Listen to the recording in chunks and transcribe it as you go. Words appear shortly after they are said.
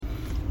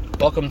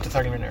Welcome to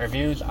 30 Minute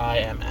Reviews. I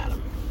am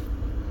Adam.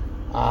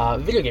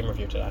 Video game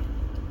review today.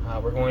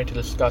 We're going to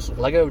discuss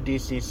LEGO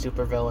DC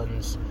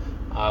Supervillains,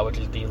 which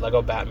is the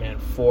LEGO Batman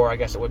 4, I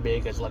guess it would be,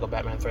 because LEGO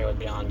Batman 3 was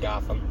Beyond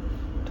Gotham,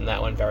 and that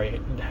one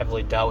very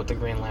heavily dealt with the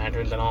Green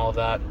Lanterns and all of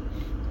that.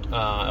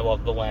 Well,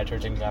 the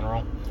Lanterns in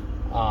general.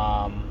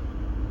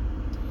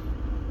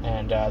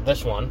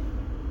 This one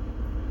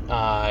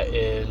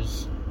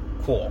is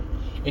cool.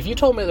 If you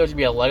told me there was going to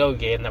be a LEGO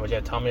game that was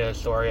going to tell me a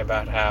story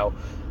about how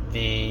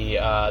the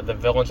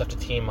villains have to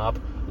team up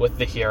with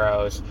the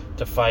heroes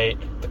to fight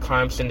the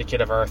crime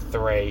syndicate of Earth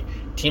 3,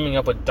 teaming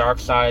up with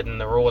Darkseid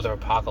and the rulers of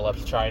Apokolips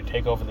to try and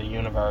take over the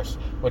universe,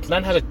 which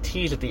then has a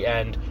tease at the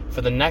end for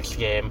the next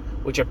game,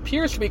 which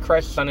appears to be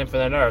Crisis on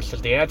Infinite Earths,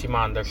 because the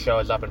Anti-Monitor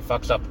shows up and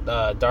fucks up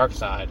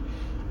Darkseid,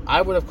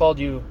 I would have called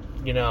you,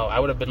 I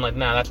would have been like,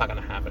 nah, that's not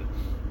going to happen.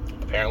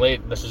 Apparently,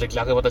 this is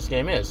exactly what this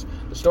game is.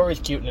 The story is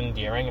cute and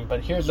endearing,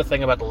 but here's the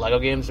thing about the LEGO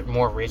games,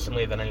 more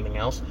recently than anything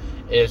else,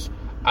 is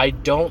I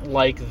don't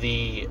like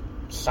the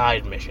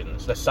side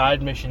missions. The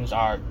side missions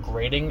are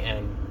grating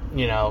and,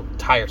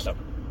 tiresome.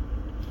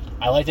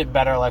 I liked it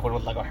better like when it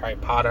was LEGO Harry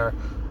Potter,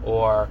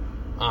 or,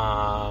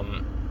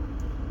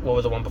 what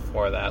was the one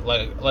before that?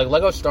 Like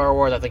LEGO Star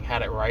Wars, I think,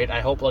 had it right. I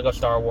hope LEGO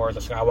Star Wars,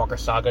 the Skywalker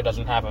Saga,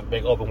 doesn't have a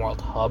big open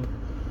world hub.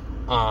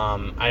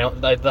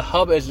 The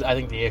hub is, I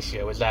think, the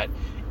issue, is that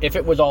if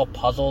it was all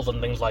puzzles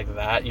and things like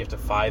that, you have to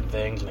find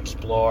things and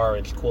explore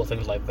and cool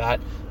things like that,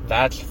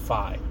 that's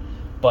fine.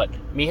 But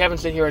me having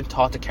to sit here and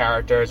talk to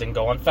characters and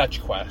go on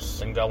fetch quests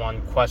and go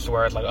on quests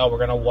where it's like, oh, we're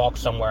going to walk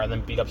somewhere and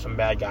then beat up some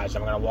bad guys,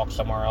 and we're going to walk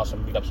somewhere else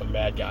and beat up some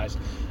bad guys,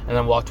 and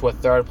then walk to a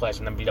third place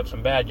and then beat up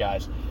some bad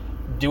guys.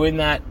 Doing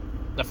that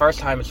the first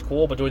time is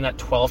cool, but doing that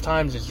 12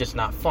 times is just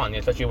not fun,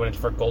 especially when it's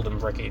for Golden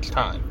Brick each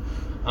time.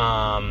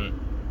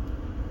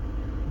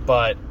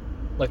 But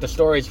the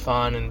story's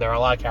fun, and there are a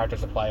lot of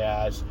characters to play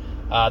as.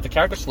 The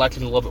character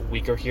selection is a little bit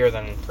weaker here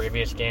than in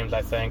previous games,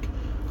 I think.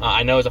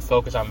 I know there's a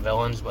focus on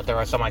villains, but there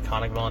are some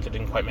iconic villains that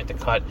didn't quite make the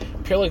cut,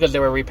 purely because they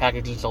were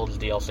repackaged and sold as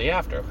DLC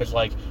after. Because,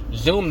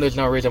 Zoom, there's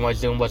no reason why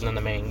Zoom wasn't in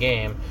the main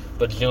game,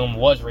 but Zoom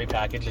was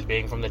repackaged as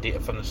being from the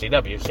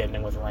CW. Same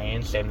thing with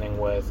Reign, same thing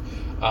with,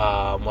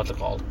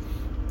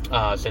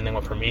 same thing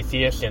with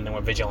Prometheus, same thing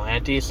with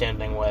Vigilante, same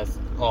thing with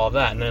all of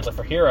that. And then it's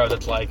for Heroes,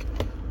 it's the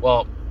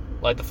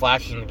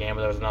Flash is in the game,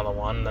 but there was another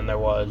one, and then there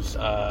was,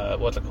 who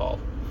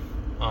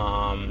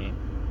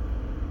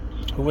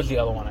was the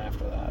other one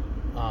after that?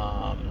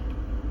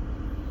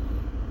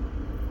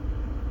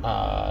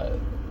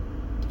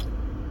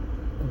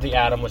 The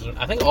Atom was in,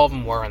 I think all of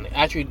them were in the,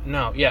 actually,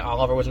 no, yeah,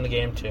 Oliver was in the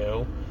game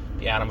too,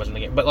 the Atom was in the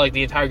game, but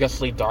the entire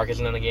Justice League Dark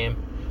isn't in the game,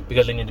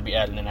 because they need to be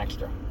added in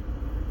extra,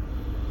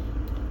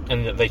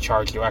 and they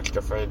charge you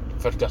extra for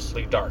Justice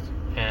League Dark,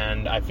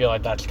 and I feel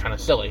like that's kind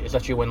of silly,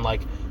 especially when,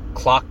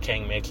 Clock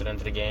King makes it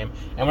into the game,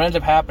 and what ends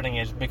up happening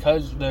is,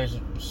 because there's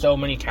so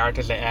many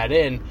characters they add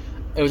in,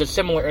 it was a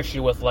similar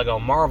issue with LEGO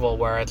Marvel,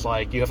 where it's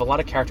you have a lot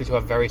of characters who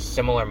have very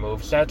similar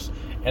movesets,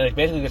 and it's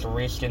basically just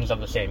reskins of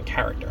the same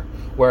character,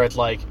 where it's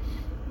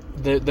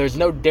there's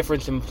no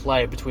difference in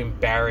play between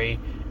Barry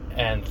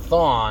and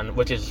Thawne,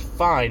 which is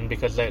fine,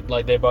 because they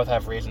both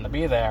have reason to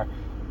be there,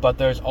 but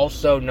there's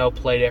also no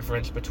play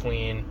difference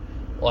between,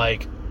 they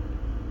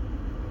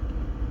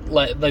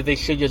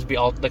should just be,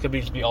 they could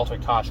just be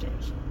altered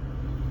costumes.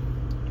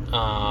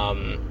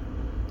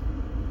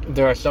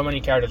 There are so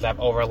many characters that have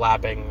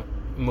overlapping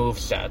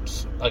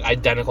movesets,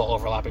 identical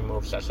overlapping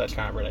movesets, that's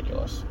kind of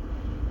ridiculous.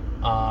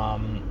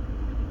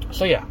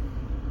 So yeah,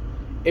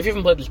 if you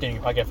haven't played this game, you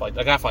probably get I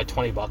got it for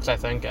 $20, I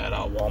think, at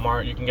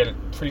Walmart. You can get it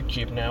pretty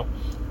cheap now.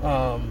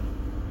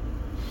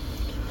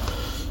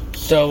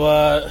 So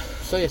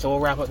we'll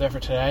wrap up there for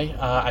today.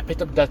 I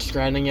picked up Death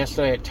Stranding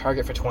yesterday at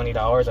Target for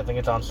 $20. I think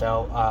it's on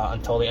sale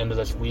until the end of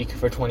this week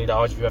for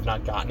 $20. If you have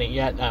not gotten it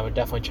yet, I would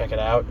definitely check it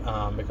out,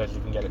 because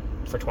you can get it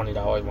for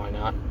 $20. Why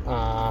not?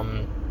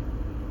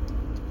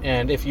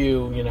 And if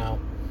you're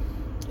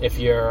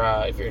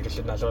interested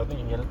in that sort of thing,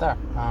 you can get it there.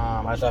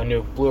 I just have a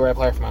new Blu-ray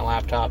player for my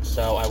laptop,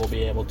 so I will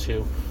be able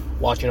to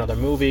watch another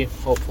movie,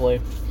 hopefully,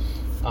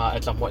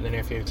 at some point in the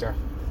near future.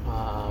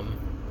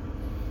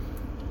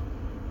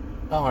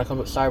 And it comes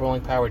with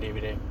Cyberlink Power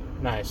DVD.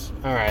 Nice.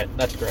 Alright,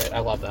 that's great. I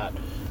love that.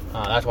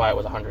 That's why it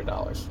was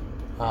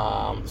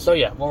 $100. So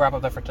yeah, we'll wrap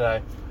up there for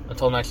today.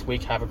 Until next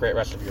week, have a great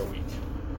rest of your week.